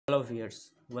Hello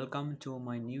viewers, welcome to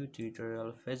my new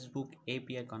tutorial Facebook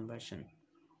API conversion.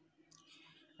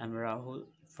 I'm Rahul,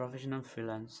 professional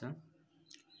freelancer,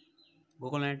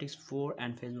 Google Analytics 4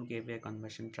 and Facebook API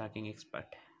conversion tracking expert.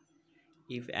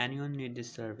 If anyone needs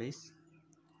this service,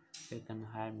 you can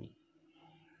hire me.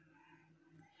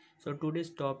 So today's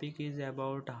topic is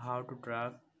about how to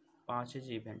track purchase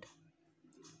event.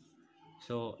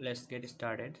 So let's get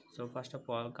started. So first of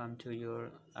all, come to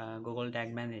your Google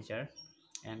Tag Manager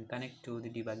and connect to the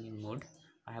debugging mode.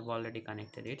 I have already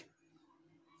connected it.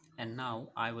 And now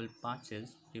I will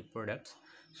purchase the products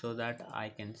so that I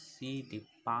can see the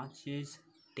purchase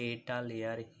data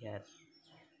layer here.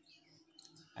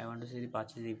 I want to see the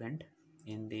purchase event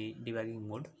in the debugging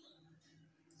mode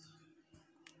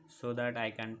so that I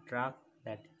can track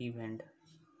that event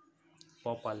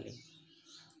properly.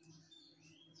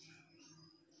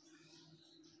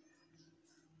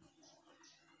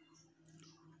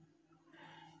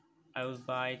 I will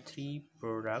buy 3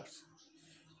 products.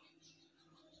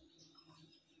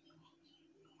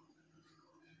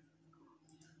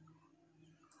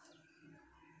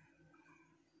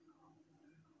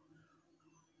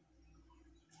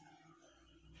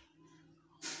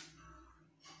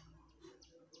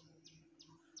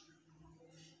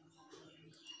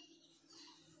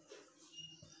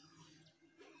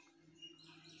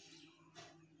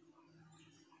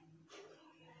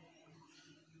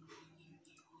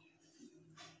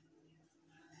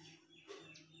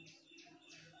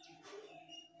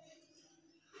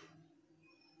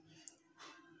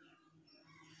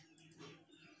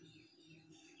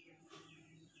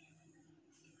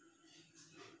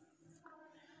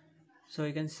 So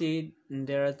you can see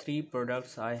there are 3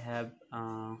 products I have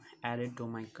added to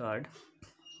my cart,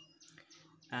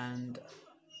 and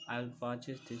I'll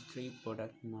purchase these 3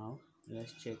 products now.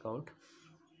 Let's check out.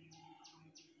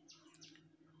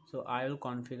 So I will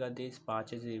configure this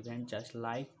purchase event just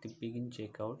like the begin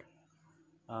checkout.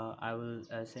 I will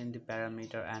send the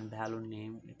parameter and value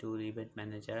name to the event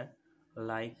manager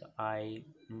like I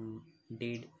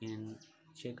did in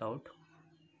checkout.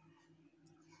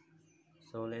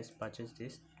 So let's purchase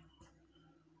this.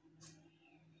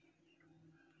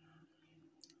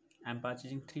 I'm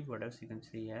purchasing 3 products, you can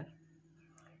see here.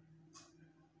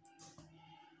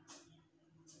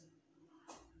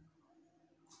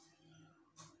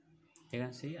 You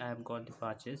can see I have got the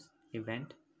purchase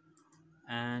event,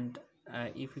 and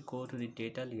if you go to the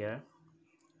data layer,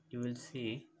 you will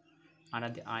see under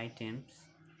the items,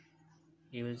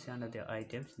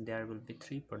 there will be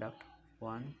 3 products,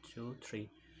 1 2 3.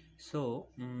 So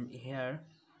here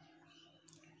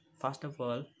first of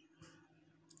all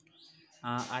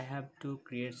I have to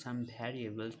create some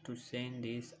variables to send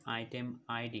this item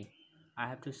ID. I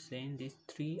have to send this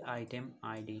 3 item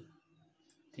ID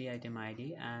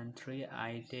and 3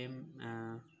 item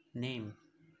name,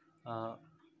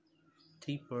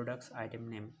 3 products item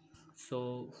name.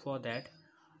 So for that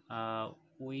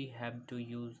we have to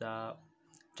use a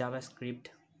JavaScript,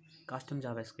 custom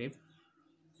JavaScript,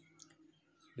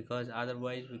 because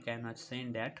otherwise we cannot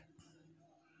send that.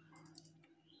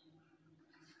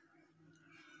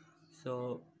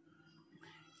 So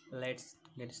let's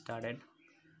get started.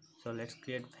 So let's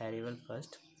create variable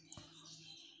first.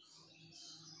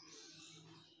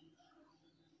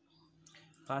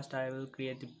 First I will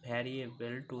create the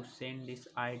variable to send this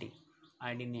ID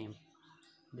name.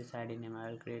 This ID name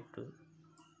I will create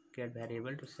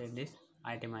variable to send this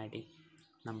item ID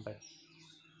number.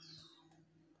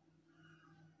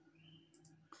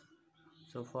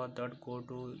 So for that, go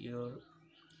to your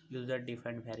user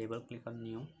defined variable, click on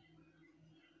new,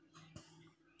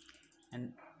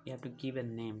 and you have to give a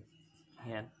name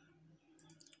here.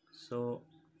 So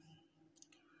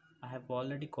I have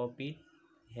already copied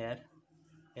here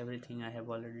everything, I have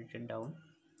already written down.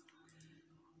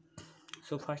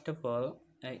 So first of all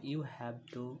you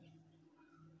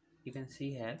can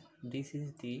see here, this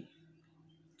is the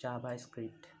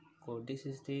JavaScript code, this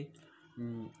is the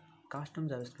custom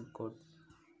JavaScript code.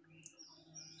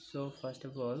 So first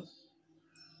of all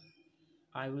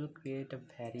I will create a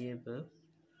variable.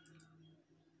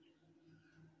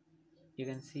 You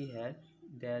can see here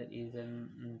there is a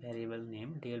variable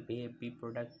name DLP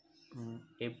product,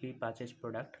 AP purchase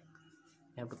product.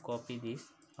 You have to copy this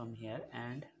from here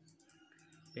and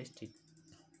paste it.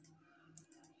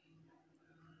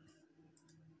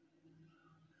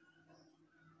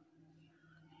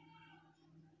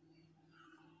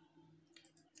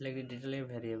 Select the detail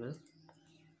variable.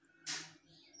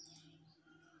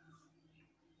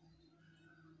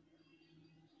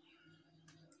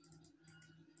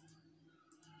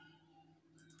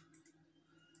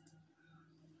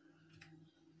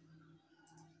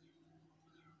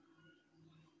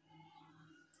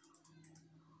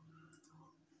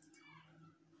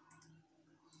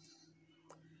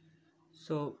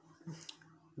 So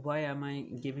why am I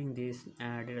giving this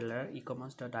detail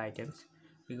ecommerce.items?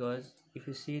 Because if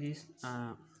you see this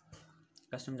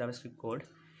custom JavaScript code,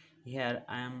 here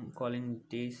I am calling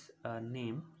this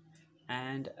name,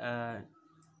 and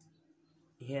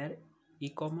here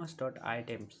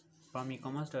ecommerce.items. From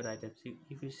ecommerce.items,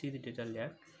 if you see the detail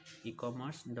there,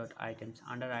 ecommerce.items,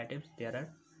 under items there are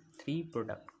three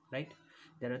products, right?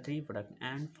 There are three products,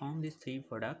 and from these three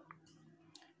products,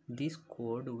 this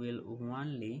code will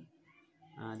only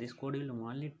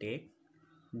take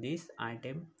this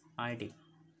item id.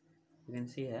 You can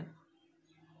see here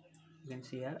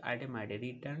item id,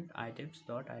 returned items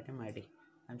dot item id.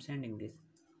 I'm sending this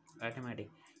item id.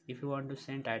 If you want to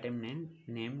send item name,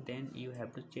 then you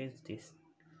have to change this.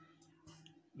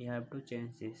 You have to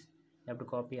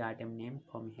copy item name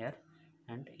from here,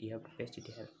 and you have to paste it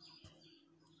here.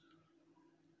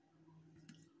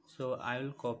 So I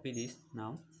will copy this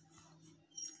now.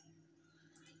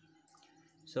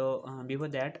 So before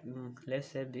that, let's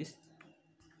save this,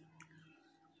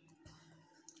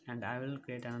 and I will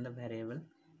create another variable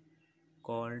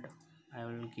called, I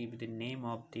will give the name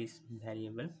of this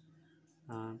variable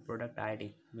product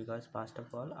id, because first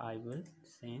of all I will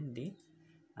send the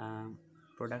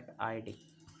product id.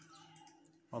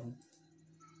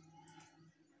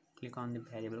 Click on the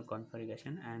variable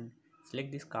configuration and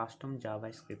select this custom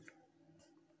JavaScript.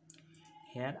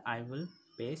 Here I will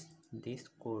paste this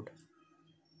code.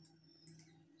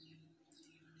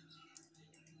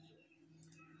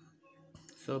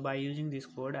 So by using this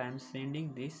code, I am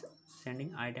sending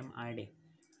item id.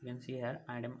 You can see here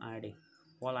item id,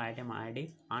 all item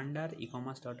id under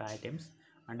ecommerce.items,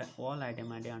 under all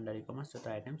item id under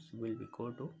ecommerce.items will be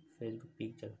go to Facebook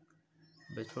picture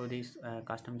through this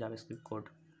custom JavaScript code.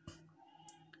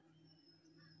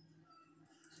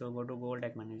 So go to Google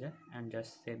Tag Manager and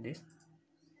just save this.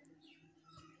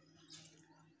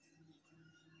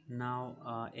 Now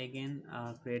again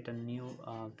create a new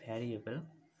variable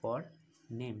for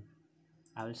name.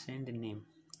 I will send the name.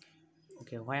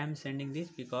 Okay, why I'm sending this?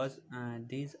 Because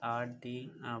these are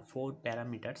the 4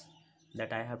 parameters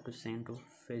that I have to send to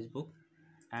Facebook,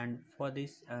 and for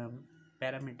this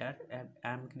parameter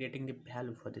I'm creating the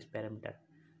value for this parameter.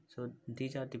 So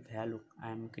these are the value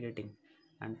I am creating,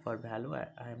 and for value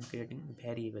I am creating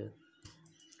variable.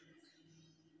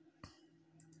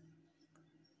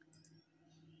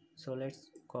 So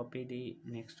let's copy the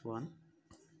next one.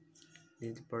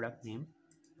 This is the product name,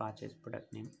 purchase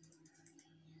product name.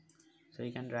 So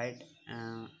you can write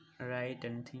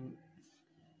anything.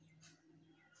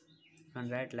 You can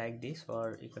write like this,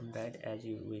 or you can write as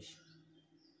you wish.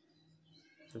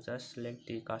 So just select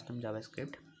the custom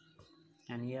JavaScript,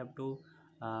 and you have to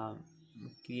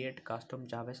create custom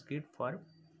JavaScript for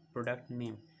product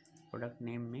name. Product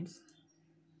name means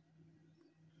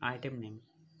item name.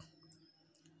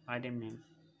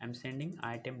 I'm sending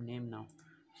item name now.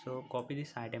 So copy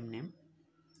this item name,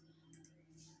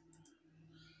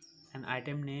 and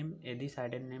item name, this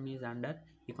item name is under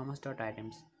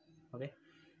ecommerce.items. Okay,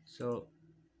 so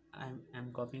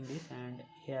I'm copying this, and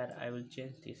here I will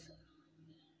change this.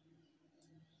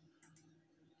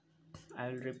 I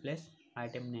will replace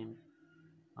item name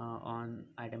on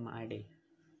item id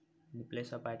in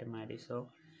place of item id.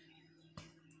 So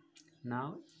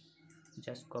now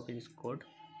just copy this code,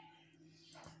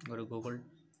 go to Google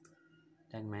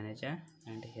Tag Manager,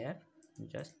 and here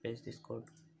just paste this code.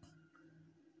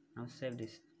 Now save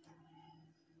this.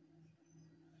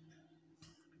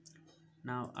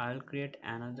 Now I will create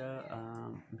another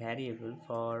variable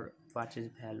for purchase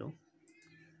value.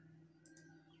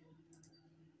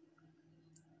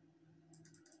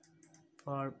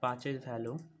 For purchase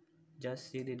value, just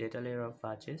see the data layer of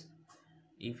purchase.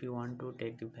 If you want to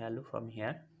take the value from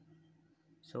here,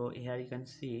 so here you can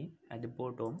see at the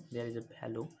bottom there is a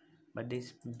value, but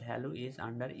this value is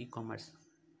under e-commerce.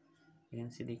 You can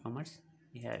see the e-commerce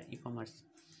here, e-commerce.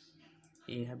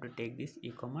 You have to take this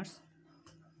e-commerce,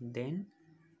 then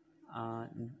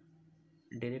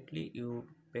directly you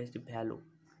paste the value,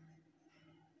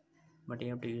 but you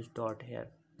have to use dot here.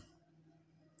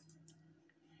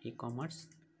 E-commerce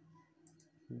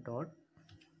dot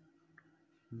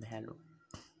value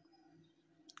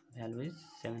is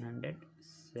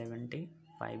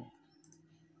 775.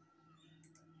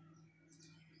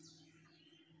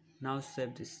 Now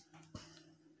save this.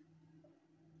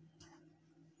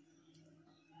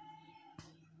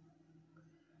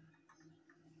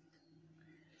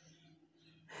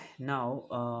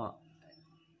 Now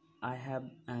I have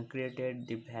created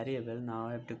the variable. Now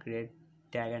I have to create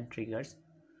tag and triggers.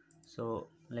 So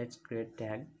let's create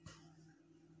tag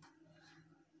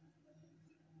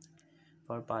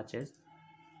for purchase.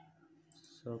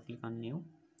 So click on new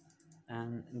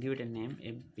and give it a name,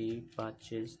 FB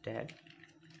purchase tag.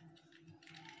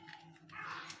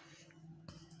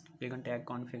 Click on tag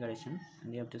configuration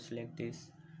and you have to select this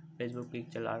Facebook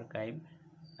pixel archive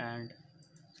and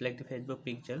select the Facebook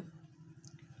pixel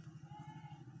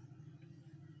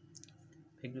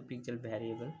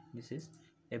variable. This is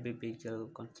FB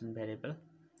pixel constant variable,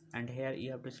 and here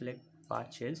you have to select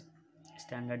purchase,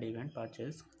 standard event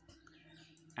purchase,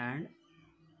 and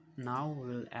now we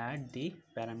will add the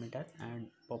parameter and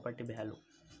property value.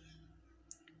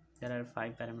 There are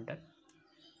 5 parameter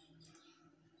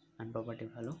and property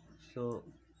value. So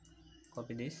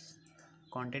copy this.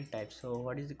 Content type. So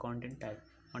what is the content type?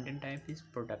 Content type is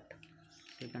product.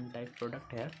 So you can type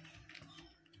product here,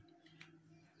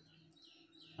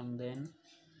 and then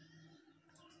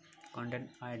content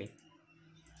ID.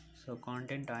 So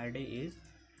content ID is,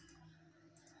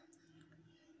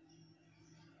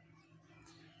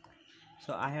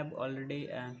 so I have already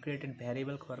created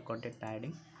variable for content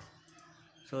ID.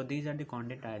 So these are the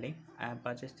content ID. I have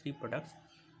purchased 3 products.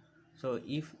 So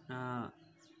if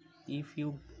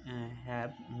you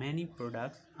have many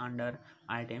products under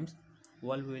items,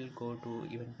 all will go to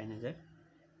event manager.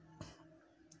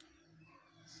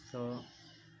 So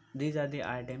these are the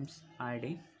items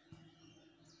ID.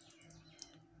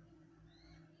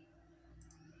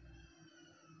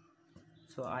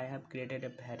 So I have created a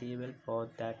variable for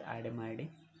that item ID.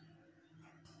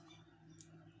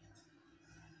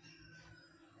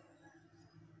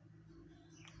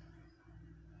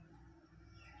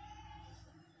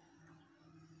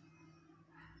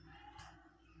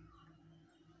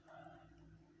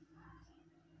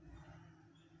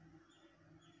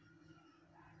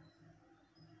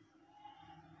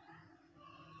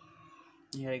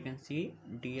 Here you can see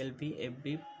DLP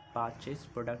FB purchase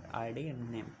product ID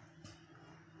and name.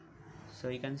 So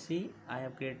you can see I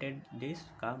have created this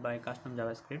by custom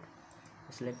JavaScript.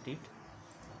 Select it,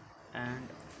 and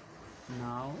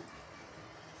now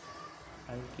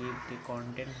I'll keep the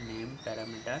content name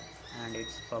parameter and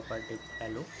its property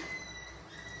value.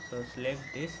 So select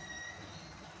this,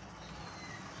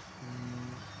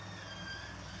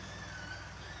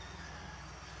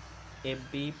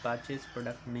 FB purchase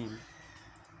product name.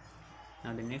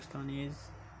 Now the next one is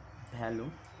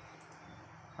value.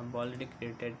 I've already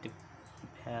created the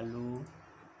value,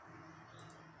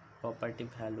 property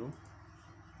value.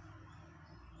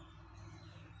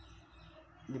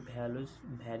 The values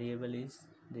variable is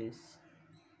this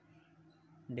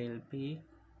DLP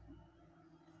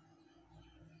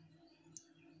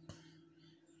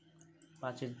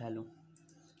purchase value,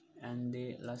 and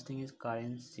the last thing is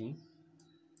currency.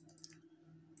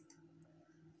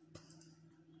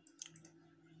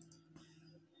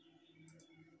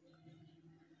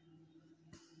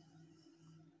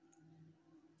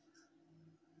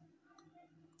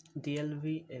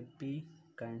 DLV FB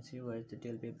currency. Where is the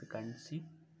DLV FB currency? You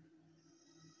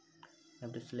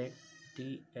have to select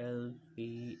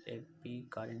DLV FB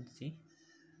currency.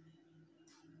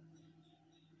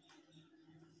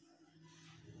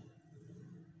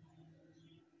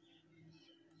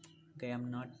 Okay,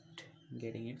 I'm not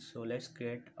getting it, so let's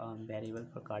create a variable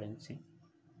for currency.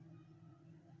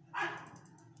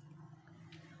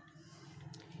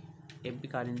 FB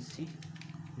currency,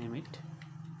 name it.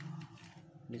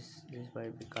 This is for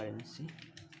FB currency.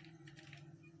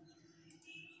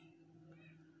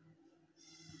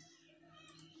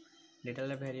 Data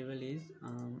type variable is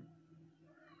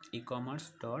ecommerce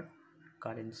dot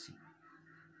currency.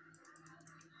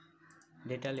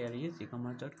 Data layer is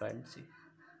ecommerce dot currency.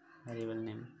 Variable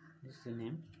name, this is the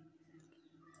name.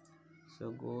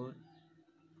 So go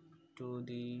to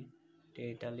the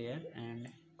data layer and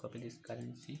copy this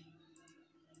currency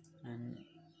and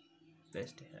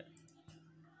paste here.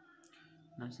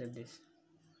 Now save this.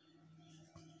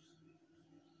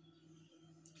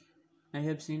 I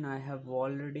have seen I have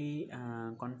already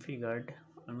configured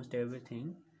almost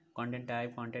everything: content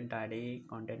type, content ID,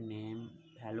 content name,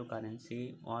 value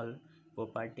currency, all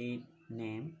property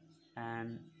name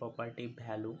and property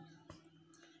value.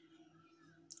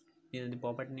 This is the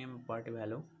property name and property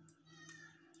value.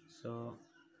 So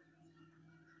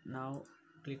now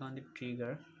click on the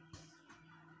trigger,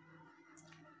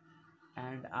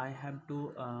 and I have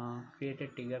to create a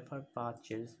trigger for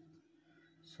purchase.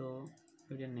 So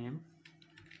give it a name,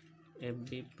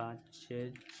 FB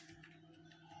purchase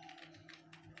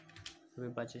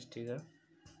trigger.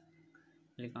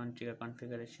 Click on trigger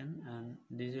configuration, and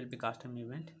this will be custom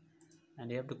event,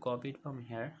 and you have to copy it from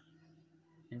here.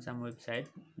 In some website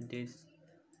this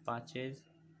purchase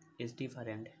is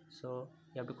different, so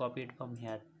you have to copy it from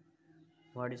here.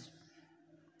 What is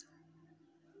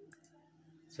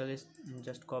So let's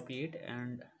just copy it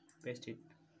and paste it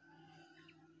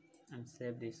and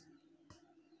save this.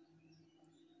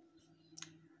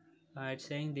 It's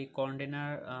saying the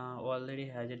container already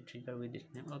has a trigger with this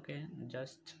name. Okay,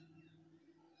 just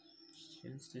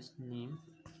change this name,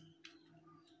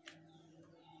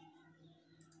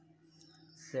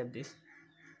 save this.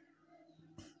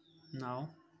 Now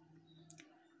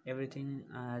everything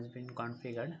has been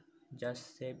configured.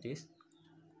 Just save this.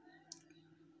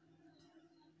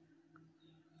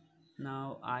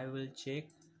 Now I will check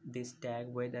this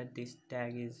tag, whether this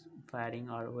tag is firing,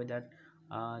 or whether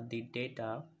the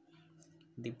data,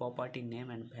 the property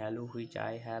name and value which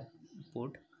I have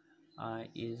put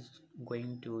is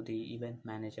going to the event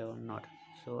manager or not.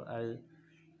 So I'll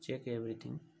check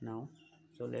everything now.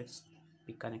 So let's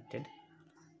be connected.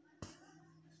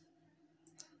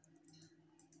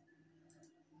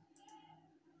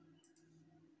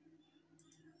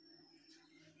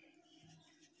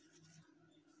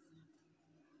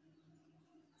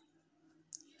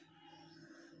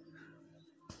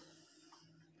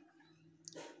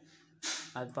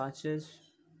 I'll purchase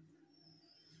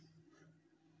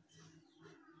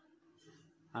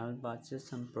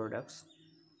some products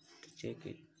to check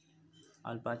it.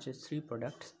 I'll purchase 3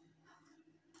 products.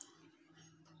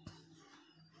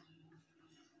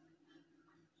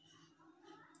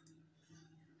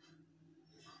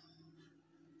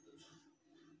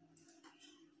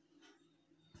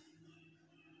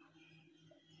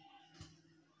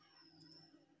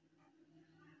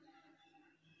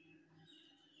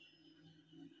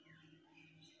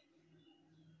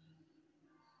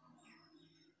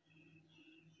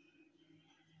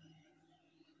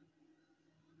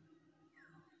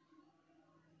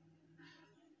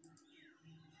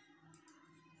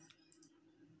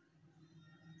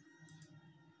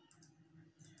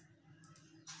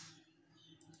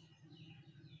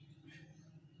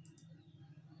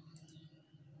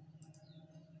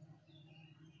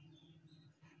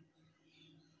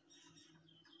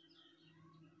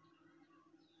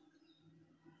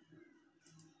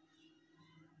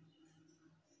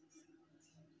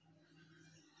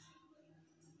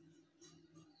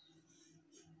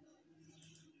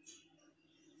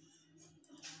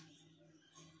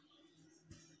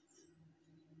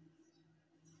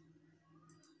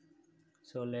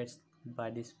 So let's buy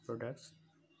these products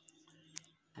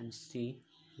and see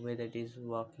whether it is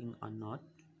working or not.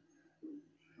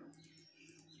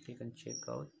 You can check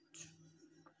out.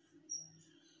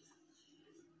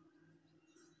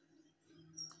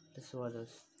 This was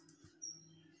us.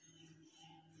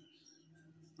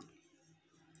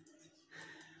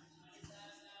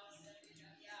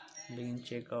 Begin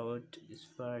checkout is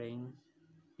firing.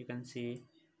 You can see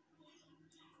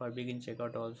for begin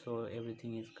checkout also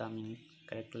everything is coming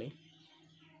correctly.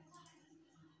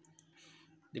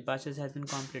 The purchase has been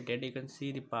completed. You can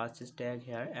see the purchase tag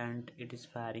here and it is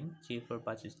firing G for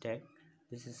purchase tag.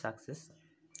 This is success.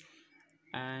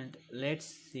 And let's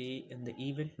see in the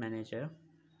event manager.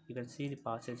 You can see the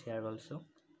purchase here also,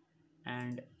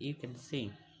 and you can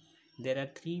see there are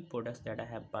 3 products that I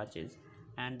have purchased,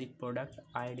 and the product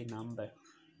ID number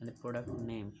and the product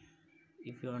name.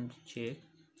 If you want to check,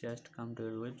 just come to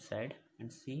your website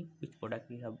and see which product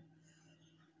you have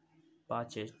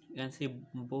purchased. You can see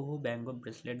boho bango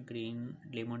bracelet green,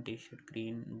 lemon t-shirt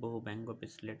green, boho bango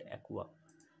bracelet aqua.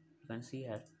 You can see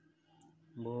here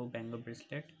boho bango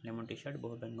bracelet, lemon t-shirt,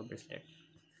 boho bango bracelet,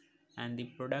 and the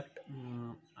product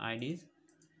IDs.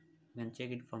 You can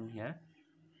check it from here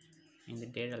in the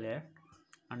data layer.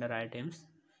 Under items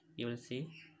you will see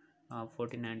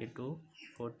 4092,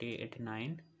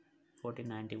 4089,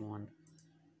 4091.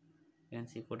 You can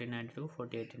see 4092,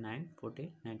 4089,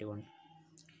 4091.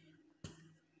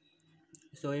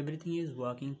 So everything is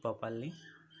working properly.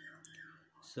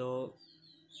 So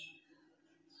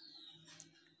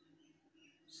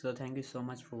thank you so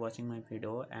much for watching my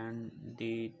video, and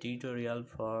the tutorial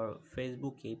for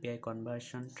Facebook API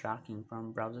conversion tracking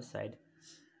from browser side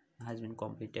has been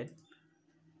completed.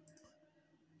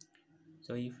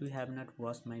 So if you have not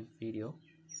watched my video,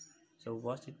 so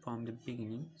watch it from the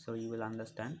beginning, so you will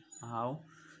understand how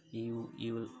you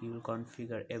will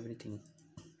configure everything.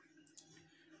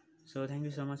 So thank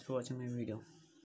you so much for watching my video.